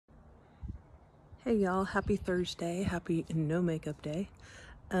Hey y'all, happy Thursday, happy no makeup day.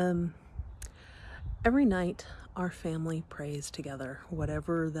 Um, every night our family prays together,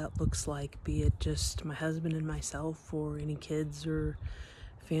 whatever that looks like, be it just my husband and myself or any kids or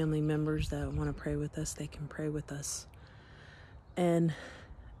family members that want to pray with us, they can pray with us. And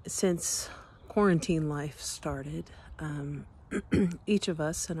since quarantine life started, each of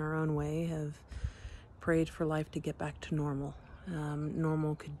us in our own way have prayed for life to get back to normal.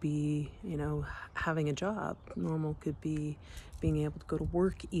 Normal could be, having a job. Normal could be being able to go to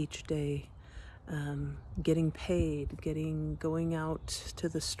work each day, getting paid, going out to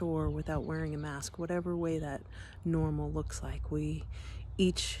the store without wearing a mask, whatever way that normal looks like. We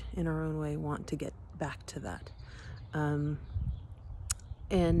each in our own way want to get back to that.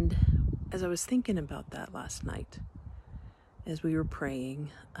 And as I was thinking about that last night, as we were praying,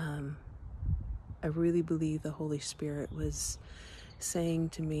 I really believe the Holy Spirit was saying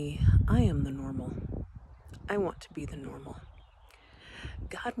to me, I am the normal. I want to be the normal.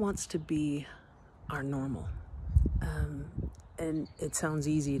 God wants to be our normal. And it sounds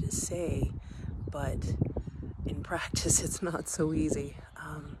easy to say, but in practice it's not so easy.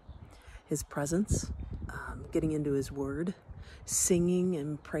 His presence, getting into His Word, singing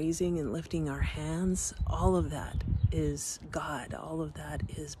and praising and lifting our hands, all of that is God. All of that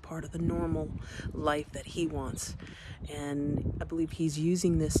is part of the normal life that He wants. And I believe He's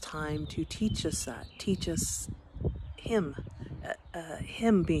using this time to teach us that, teach us Him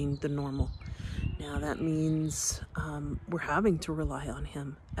being the normal. Now that means we're having to rely on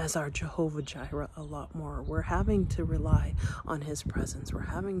Him as our Jehovah Jireh a lot more. We're having to rely on His presence. We're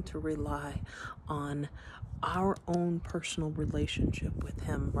having to rely on our own personal relationship with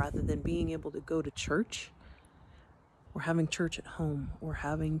Him rather than being able to go to church. We're having church at home. We're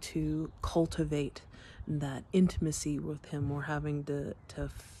having to cultivate that intimacy with Him. We're having to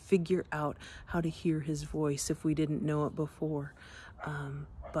figure out how to hear His voice if we didn't know it before.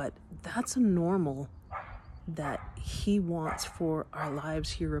 But that's a normal that He wants for our lives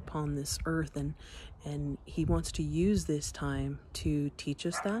here upon this earth. And He wants to use this time to teach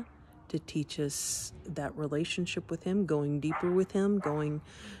us that, to teach us that relationship with Him, going deeper with Him, going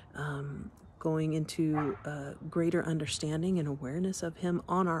into greater understanding and awareness of Him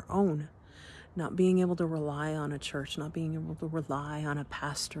on our own. Not being able to rely on a church, not being able to rely on a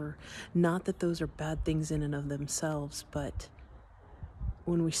pastor. Not that those are bad things in and of themselves, but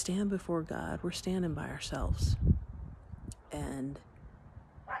when we stand before God, we're standing by ourselves. And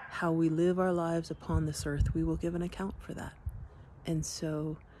how we live our lives upon this earth, we will give an account for that. And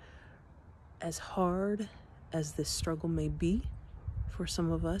so, as hard as this struggle may be for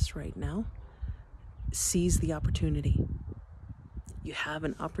some of us right now, seize the opportunity. You have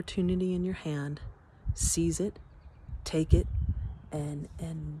an opportunity in your hand. Seize it, take it, and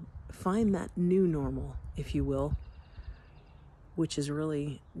find that new normal, if you will, which is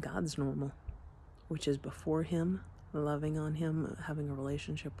really God's normal, which is before Him, loving on Him, having a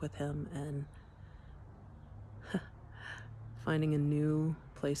relationship with Him, and finding a new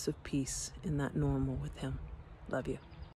place of peace in that normal with Him. Love you.